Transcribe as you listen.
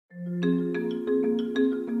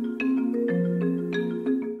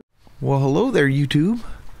Well, hello there, YouTube,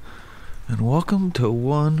 and welcome to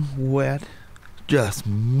one wet, just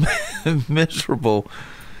miserable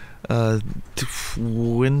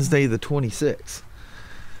Wednesday the 26th.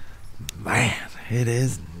 Man, it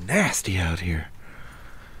is nasty out here.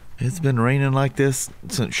 It's been raining like this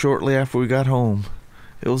since shortly after we got home.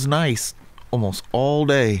 It was nice almost all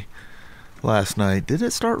day last night. Did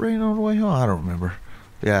it start raining on the way home? I don't remember.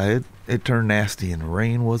 Yeah, it turned nasty and the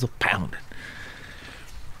rain was a-pounding.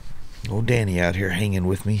 Old Danny out here hanging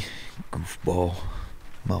with me. Goofball.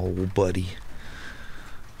 My old buddy.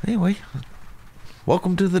 Anyway,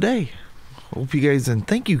 welcome to the day. Hope you guys, and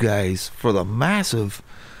thank you guys for the massive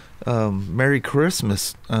Merry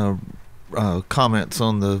Christmas comments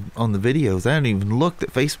on the videos. I haven't even looked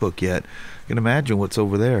at Facebook yet. I can imagine what's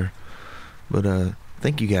over there. But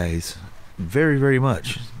thank you guys very, very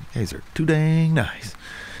much. You guys are too dang nice.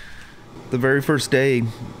 The very first day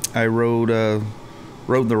I rode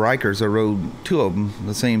the Rykers. I rode two of them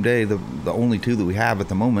the same day, the only two that we have at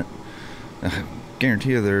the moment. I guarantee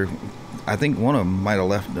you I think one of them might have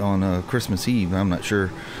left on Christmas Eve. I'm not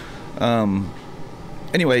sure.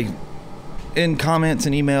 Anyway, in comments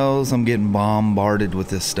and emails, I'm getting bombarded with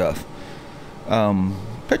this stuff.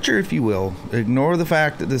 Picture, if you will, ignore the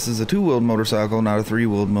fact that this is a two-wheeled motorcycle, not a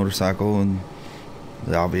three-wheeled motorcycle, and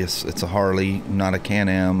the obvious, it's a Harley, not a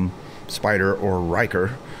Can-Am, Spyder, or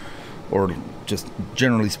Ryker, or just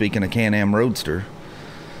generally speaking a Can-Am Roadster.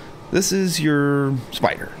 This is your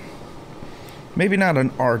Spyder. Maybe not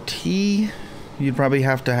an RT. You'd probably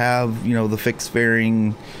have to have, you know, the fixed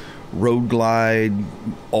fairing Road Glide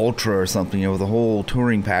Ultra or something, you know, the whole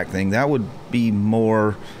touring pack thing. That would be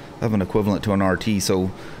more of an equivalent to an RT.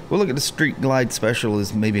 So we'll look at the Street Glide Special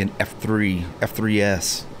as maybe an F3,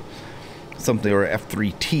 F3S, something, or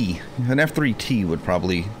F3T. An F3T would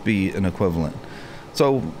probably be an equivalent.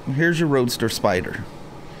 So here's your Roadster Spyder.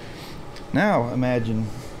 Now imagine,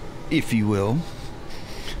 if you will,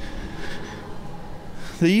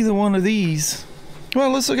 that either one of these,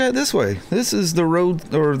 well, let's look at it this way. This is the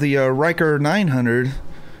Ryker 900,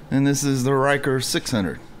 and this is the Ryker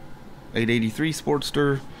 600. 883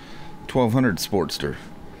 Sportster, 1200 Sportster.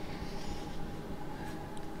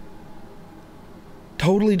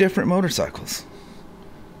 Totally different motorcycles.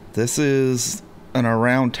 This is an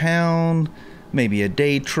around town, maybe a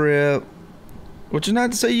day trip, which is not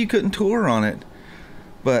to say you couldn't tour on it,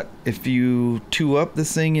 but if you two up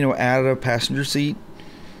this thing, you know, add a passenger seat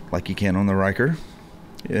like you can on the Ryker,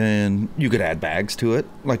 and you could add bags to it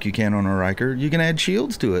like you can on a Ryker. You can add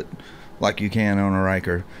shields to it like you can on a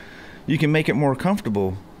Ryker. You can make it more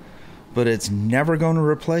comfortable, but it's never going to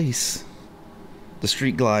replace the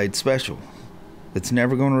Street Glide Special. It's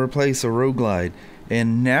never going to replace a Road Glide,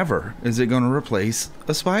 and never is it going to replace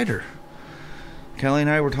a Spyder. Kelly and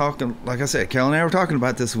I were talking, like I said, Kelly and I were talking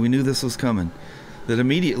about this. We knew this was coming. That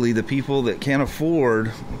immediately the people that can't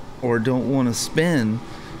afford or don't want to spend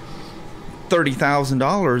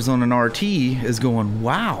 $30,000 on an RT is going,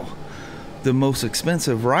 wow, the most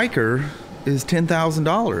expensive Ryker is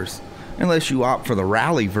 $10,000. Unless you opt for the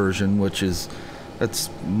rally version, that's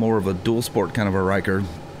more of a dual sport kind of a Ryker.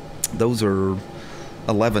 Those are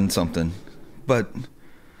 11 something. But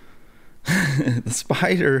the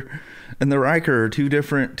Spyder and the Ryker are two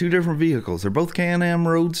different vehicles. They're both Can-Am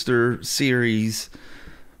Roadster series.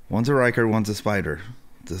 One's a Ryker, one's a Spyder.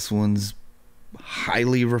 This one's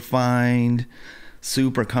highly refined,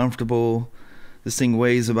 super comfortable. This thing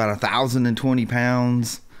weighs about 1,020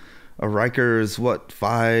 pounds. A Ryker is what,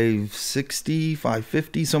 560,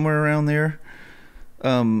 550, somewhere around there.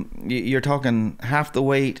 You're talking half the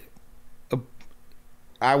weight.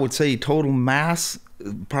 I would say total mass,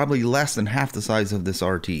 probably less than half the size of this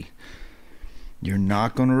RT. You're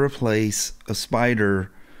not going to replace a Spyder,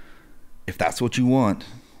 if that's what you want,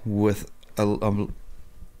 with a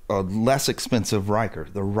less expensive Ryker.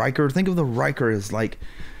 The Ryker, think of the Ryker as like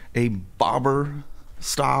a bobber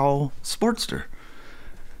style Sportster.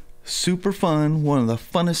 Super fun, one of the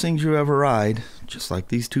funnest things you ever ride, just like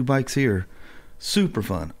these two bikes here. Super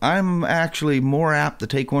fun. I'm actually more apt to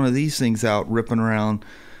take one of these things out ripping around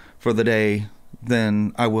for the day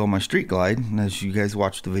than I will my Street Glide. And as you guys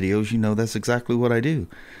watch the videos, you know that's exactly what I do.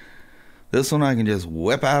 This one I can just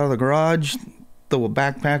whip out of the garage, throw a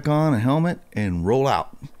backpack on, a helmet, and roll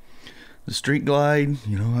out. The Street Glide,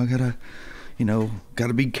 you know, I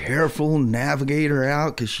gotta be careful, navigate her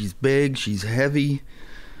out because she's big, she's heavy.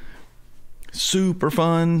 Super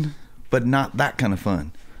fun, but not that kind of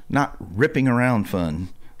fun. Not ripping around fun,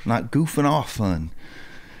 not goofing off fun.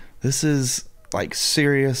 This is like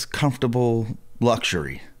serious, comfortable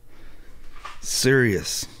luxury.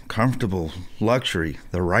 Serious, comfortable, luxury.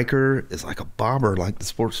 The Ryker is like a bobber, like the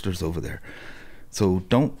Sportsters over there. So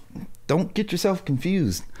don't get yourself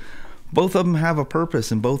confused. Both of them have a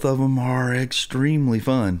purpose, and both of them are extremely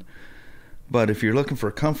fun. But if you're looking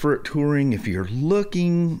for comfort touring, if you're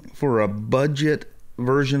looking for a budget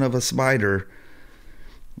version of a Spyder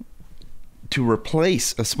to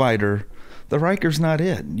replace a Spyder, the Ryker's not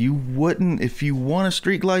it. You wouldn't, if you want a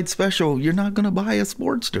Street Glide Special, you're not going to buy a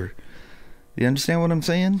Sportster. You understand what I'm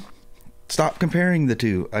saying? Stop comparing the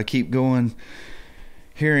two. I keep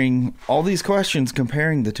hearing all these questions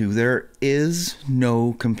comparing the two. There is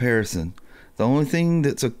no comparison. The only thing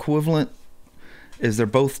that's equivalent is they're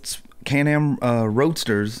both Can-Am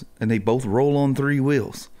Roadsters, and they both roll on 3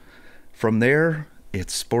 wheels. From there,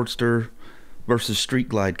 it's Sportster versus Street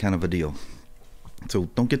Glide kind of a deal. So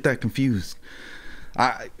don't get that confused.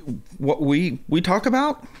 What we talk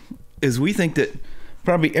about is we think that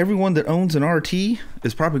probably everyone that owns an RT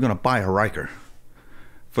is probably going to buy a Ryker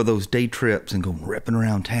for those day trips and go ripping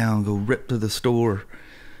around town, go rip to the store.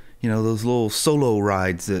 You know, those little solo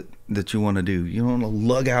rides that you want to do. You don't want to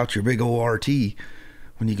lug out your big old RT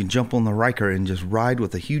when you can jump on the Ryker and just ride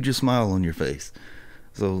with the hugest smile on your face.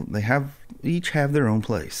 So they each have their own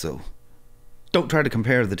place. So don't try to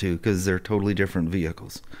compare the two, because they're totally different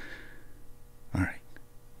vehicles. All right.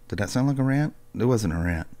 Did that sound like a rant? It wasn't a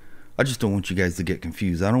rant. I just don't want you guys to get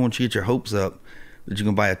confused. I don't want you to get your hopes up that you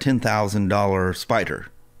can buy a $10,000 Spyder,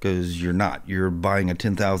 because you're not. You're buying a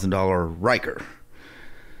 $10,000 Ryker.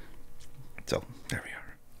 So there we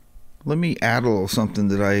are. Let me add a little something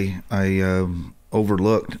that I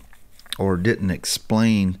overlooked or didn't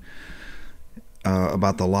explain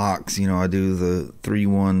about the locks. You know, I do the 3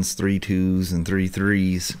 1s, 3 2s, and 3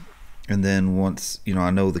 3s, and then once I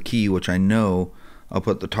know the key, which I know, I'll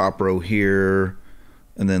put the top row here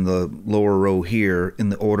and then the lower row here in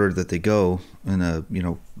the order that they go, and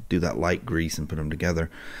do that light grease and put them together.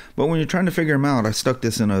 But when you're trying to figure them out, I stuck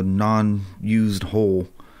this in a non-used hole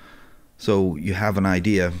so you have an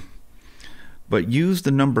idea. But use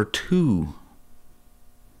the number 2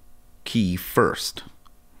 key first.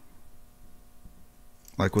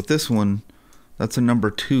 Like with this one, that's a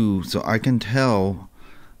number 2, so I can tell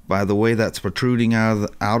by the way that's protruding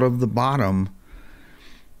out of the bottom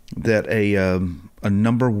that a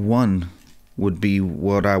number 1 would be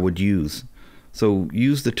what I would use. So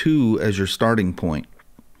use the 2 as your starting point.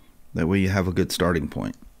 That way you have a good starting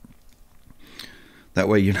point. That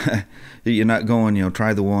way you're not going,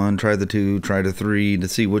 try the 1, try the 2, try the 3 to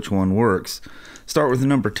see which one works. Start with the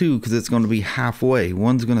number 2, because it's going to be halfway.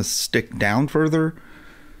 One's going to stick down further.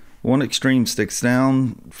 One extreme sticks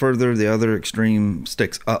down further, the other extreme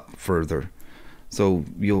sticks up further. So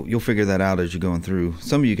you'll figure that out as you're going through.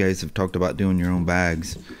 Some of you guys have talked about doing your own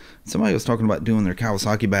bags. Somebody was talking about doing their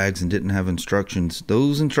Kawasaki bags and didn't have instructions.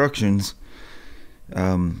 Those instructions,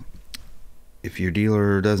 if your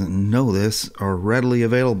dealer doesn't know this, are readily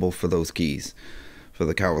available for those keys, for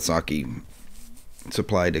the Kawasaki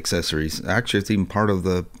supplied accessories. Actually, it's even part of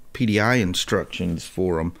the PDI instructions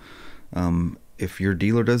for them. If your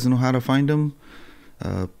dealer doesn't know how to find them,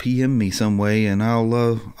 PM me some way, and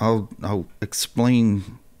I'll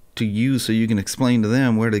explain to you so you can explain to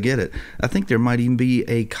them where to get it. I think there might even be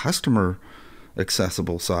a customer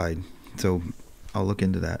accessible side, so I'll look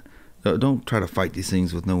into that. Don't try to fight these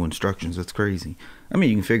things with no instructions. That's crazy. I mean,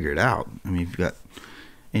 you can figure it out. I mean, if you've got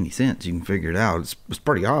any sense, you can figure it out. It's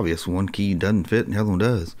pretty obvious. One key doesn't fit and the other one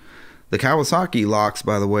does. The Kawasaki locks,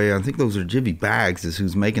 by the way, I think those are Jivy Bags is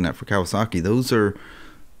who's making that for Kawasaki. Those are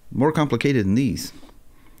more complicated than these.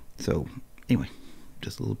 So anyway,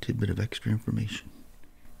 just a little tidbit of extra information.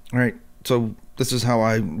 All right, so this is how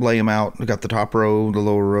I lay them out. I got the top row, the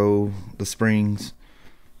lower row, the springs.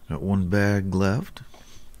 Got one bag left.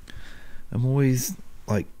 I'm always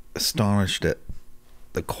like astonished at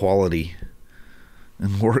the quality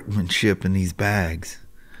and workmanship in these bags.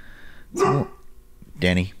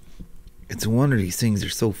 Danny, it's a wonder these things are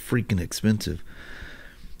so freaking expensive.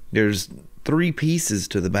 There's 3 pieces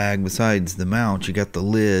to the bag besides the mount. You got the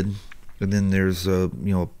lid, and then there's a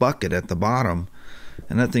bucket at the bottom,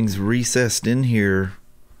 and that thing's recessed in here,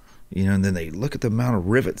 and then they look at the amount of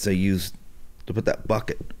rivets they use to put that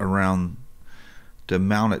bucket around to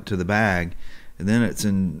mount it to the bag, and then it's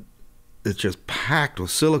just packed with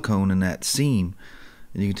silicone in that seam,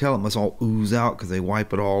 and you can tell it must all ooze out because they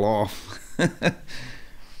wipe it all off.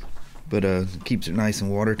 But it keeps it nice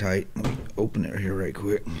and watertight. Let me open it here right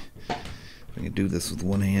quick. I can do this with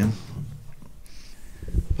one hand.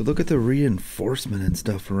 But look at the reinforcement and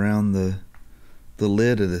stuff around the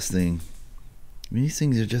lid of this thing. I mean, these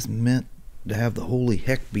things are just meant to have the holy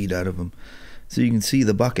heck beat out of them. So you can see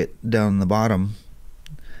the bucket down the bottom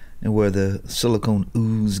and where the silicone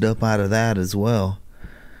oozed up out of that as well.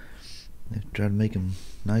 They try to make them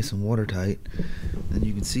nice and watertight. Then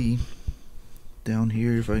you can see down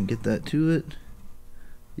here, if I can get that to it,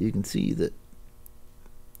 you can see that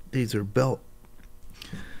these are built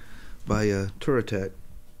by Touratech.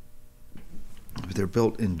 They're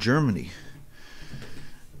built in Germany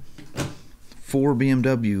for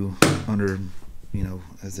BMW under, you know,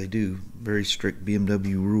 as they do, very strict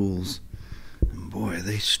BMW rules. And boy, are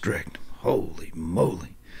they strict. Holy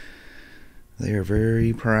moly. They are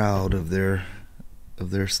very proud of their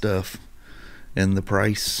stuff, and the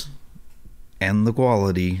price and the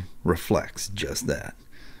quality reflects just that.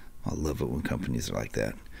 I love it when companies are like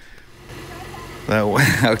that.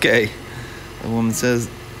 Okay. The woman says,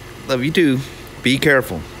 "Love you too. Be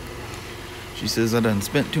careful." She says, "I done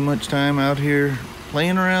spent too much time out here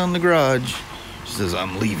playing around the garage." She says,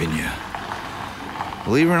 "I'm leaving you."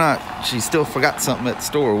 Believe it or not, she still forgot something at the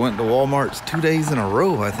store. Went to Walmart's 2 days in a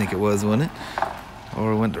row, I think it was, wasn't it?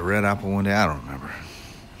 Or went to Red Apple one day, I don't remember.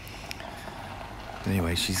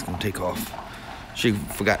 Anyway, she's gonna take off. She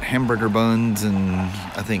forgot hamburger buns and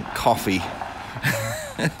I think coffee.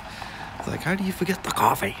 It's like, how do you forget the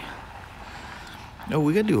coffee? No,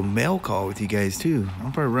 we gotta do a mail call with you guys too.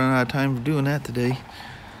 I'm probably running out of time for doing that today.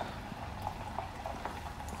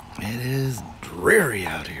 It is dreary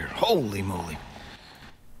out here. Holy moly.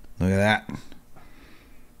 Look at that.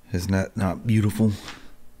 Isn't that not beautiful?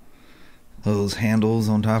 Those handles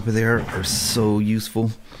on top of there are so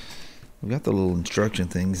useful. We got the little instruction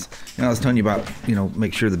things. You know, I was telling you about, you know,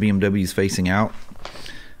 make sure the BMW is facing out.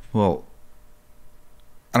 Well,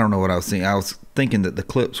 I don't know what I was thinking. I was thinking that the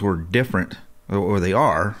clips were different, or they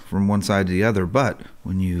are, from one side to the other, but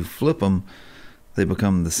when you flip them, they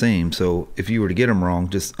become the same. So if you were to get them wrong,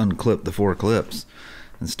 just unclip the 4 clips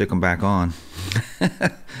and stick them back on.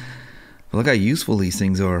 Look how useful these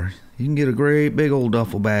things are. You can get a great big old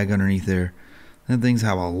duffel bag underneath there. And things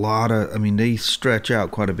have a lot of, I mean, they stretch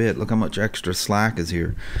out quite a bit. Look how much extra slack is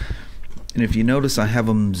here. And if you notice, I have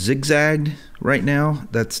them zigzagged right now.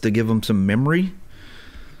 That's to give them some memory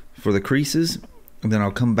for the creases. And then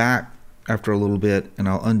I'll come back after a little bit and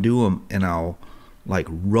I'll undo them and I'll like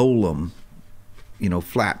roll them, you know,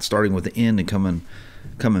 flat, starting with the end and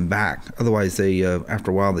coming back. Otherwise, they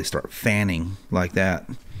after a while they start fanning like that.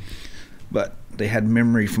 But they had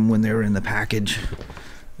memory from when they were in the package,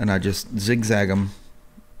 and I just zigzag them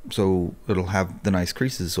so it'll have the nice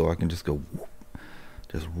creases, so I can just go whoop,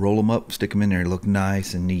 just roll them up, stick them in there, look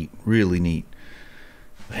nice and neat, really neat.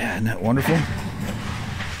 Yeah, isn't that wonderful?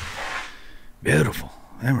 Beautiful.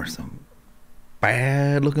 Them are some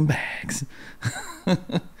bad looking bags.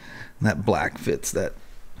 And that black fits that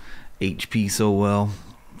HP so well.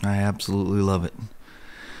 I absolutely love it.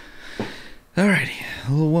 Alrighty,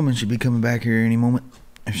 the little woman should be coming back here any moment.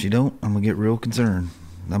 If she don't, I'm gonna get real concerned.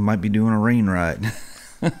 I might be doing a rain ride.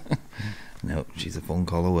 Nope, she's a phone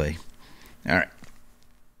call away. Alright.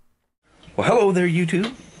 Well, hello there,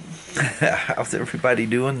 YouTube. How's everybody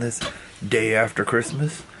doing this day after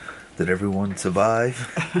Christmas? Did everyone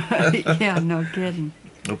survive? Yeah, no kidding.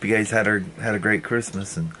 Hope you guys had a great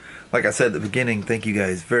Christmas, and like I said at the beginning, thank you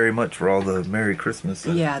guys very much for all the Merry Christmas.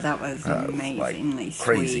 Yeah, that was amazingly like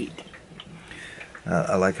crazy. Sweet.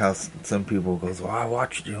 I like how some people goes, "Well, I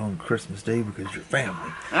watched you on Christmas Day because you're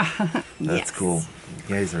family." That's yes. Cool.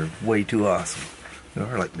 You guys are way too awesome. You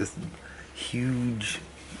are like this huge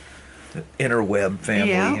interweb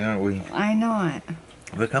family, aren't we? I know it.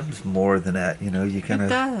 It becomes more than that, you know. You kind of,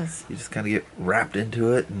 it does. You just kind of get wrapped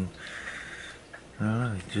into it, and I don't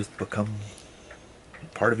know, you just become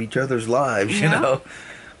part of each other's lives, you know,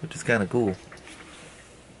 which is kind of cool.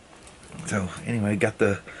 So anyway, got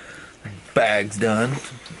the bags done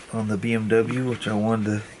on the BMW, which I wanted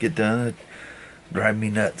to get done. It drive me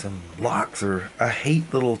nuts. Locks are, I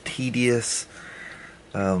hate little tedious,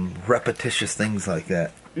 repetitious things like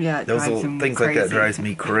that. Yeah, those little things crazy. like that drives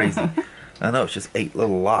me crazy. I know it's just 8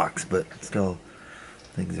 little locks, but still,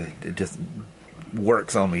 things that it just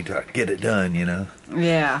works on me to get it done, you know.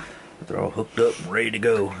 Yeah. But they're all hooked up and ready to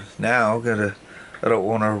go. Now I don't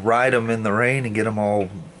want to ride them in the rain and get them all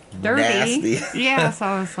dirty. Nasty. Yeah, so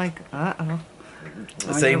I was like, uh-oh.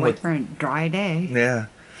 Same with for a dry day. Yeah.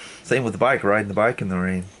 Same with the bike, riding the bike in the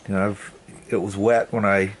rain. You know, it was wet when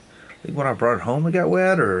I brought it home. It got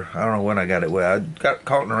wet, or I don't know when I got it wet. I got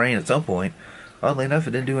caught in the rain at some point. Oddly enough,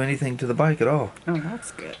 it didn't do anything to the bike at all. Oh,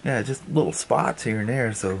 that's good. Yeah, just little spots here and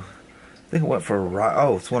there. So I think I went for a ride.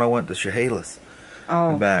 Oh, it's when I went to Chehalis. Oh,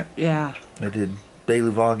 and back. Yeah. I did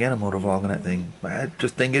daily vlog and a motor vlog on that thing. I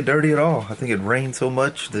just didn't get dirty at all. I think it rained so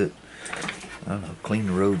much that I don't know, clean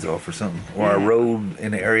the roads off or something. Or a road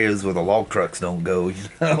in areas where the log trucks don't go, you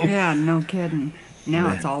know? Yeah, no kidding. Now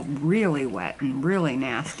Man. it's all really wet and really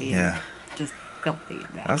nasty. Yeah. And just filthy.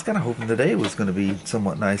 I was kind of hoping today was going to be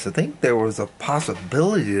somewhat nice. I think there was a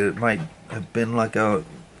possibility that it might have been like a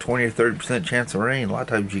 20 or 30% chance of rain. A lot of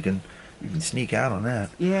times you can sneak out on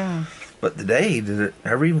that. Yeah. But today, did it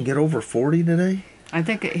ever even get over 40 today? I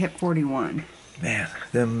think it hit 41. Man,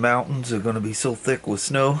 them mountains are going to be so thick with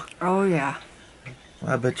snow. Oh, yeah.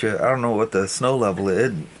 I bet you, I don't know what the snow level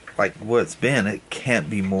is. Like what it's been, it can't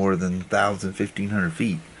be more than 1,000, 1,500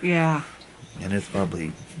 feet. Yeah. And it's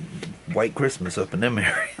probably white Christmas up in them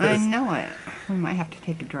areas. I know it. We might have to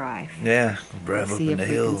take a drive. Yeah, drive up See in if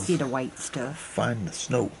the we can hills. see the white stuff. Find the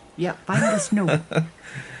snow. Yep, find the snow.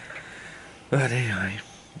 But anyway,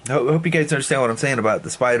 I hope you guys understand what I'm saying about the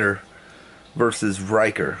Spyder versus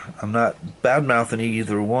Ryker. I'm not bad-mouthing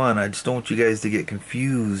either one. I just don't want you guys to get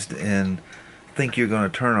confused and think you're going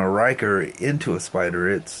to turn a Ryker into a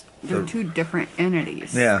Spyder. They're two different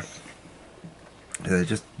entities. Yeah.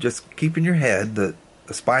 Just keep in your head that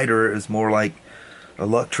a Spyder is more like a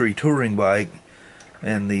luxury touring bike,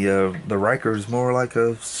 and the Ryker is more like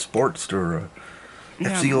a Sportster,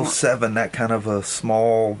 FZ07, that kind of a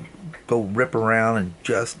small, go rip around and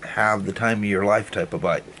just have the time of your life type of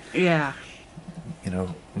bike. Yeah. You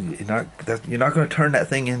know, you're not going to turn that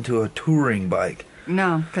thing into a touring bike.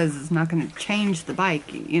 No, because it's not going to change the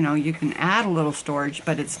bike. You know, you can add a little storage,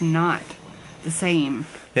 but it's not the same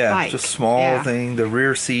bike. Just small thing. The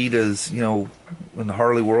rear seat is, you know, in the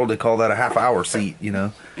Harley world, they call that a half-hour seat, you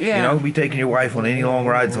know. Yeah. You're not going to be taking your wife on any long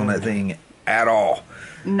rides on that thing at all.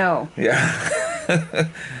 No. Yeah.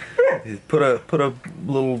 put a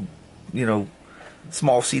little, you know,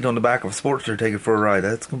 small seat on the back of a Sportster, take it for a ride.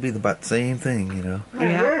 That's going to be about the same thing, you know.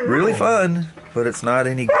 Yeah. Really fun, but it's not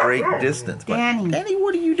any great distance. But Danny,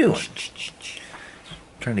 what are you doing?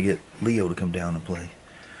 Trying to get Leo to come down and play.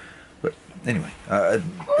 But anyway,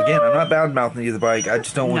 again, I'm not bad-mouthing either bike. I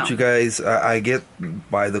just don't want you guys, I get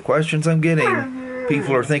by the questions I'm getting,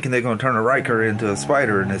 people are thinking they're going to turn a Ryker into a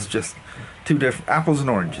Spyder, and it's just two different apples and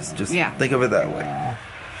oranges. Just think of it that way.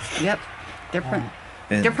 Yep.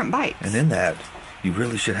 Different bikes. And in that, you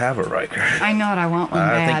really should have a Ryker. I know it. I want one I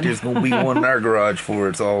bad. think there's going to be one in our garage before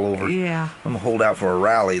it's all over. Yeah. I'm going to hold out for a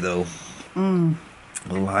rally, though. A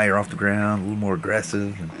little higher off the ground, a little more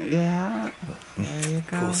aggressive. Yeah. There you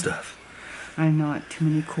go. Cool stuff. I know it. Too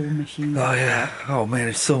many cool machines. Oh, yeah. Oh, man,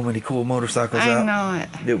 there's so many cool motorcycles out. I know it.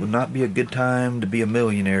 It would not be a good time to be a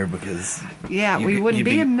millionaire because... Yeah, we wouldn't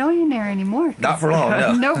be a millionaire anymore. Not for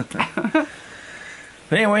long, no. Nope.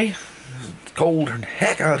 Anyway... It's cold and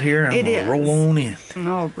heck out here. I'm gonna roll on in.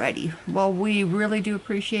 Alrighty. Well, we really do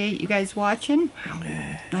appreciate you guys watching.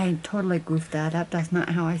 I totally goofed that up. That's not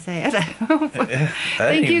how I say it.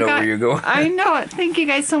 I didn't even know where you're going. I know it. Thank you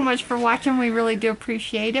guys so much for watching. We really do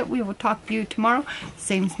appreciate it. We will talk to you tomorrow.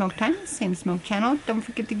 Same smoke time, same smoke channel. Don't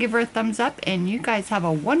forget to give her a thumbs up. And you guys have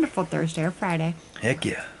a wonderful Thursday or Friday. Heck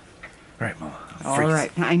yeah. All right, Mama. All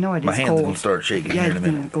right. I know it is cold. My hands are going to start shaking here in a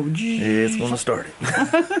minute. It's going to start it.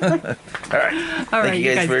 All right. All right, Thank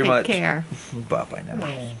you guys very much. Take care. Bye-bye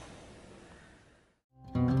now.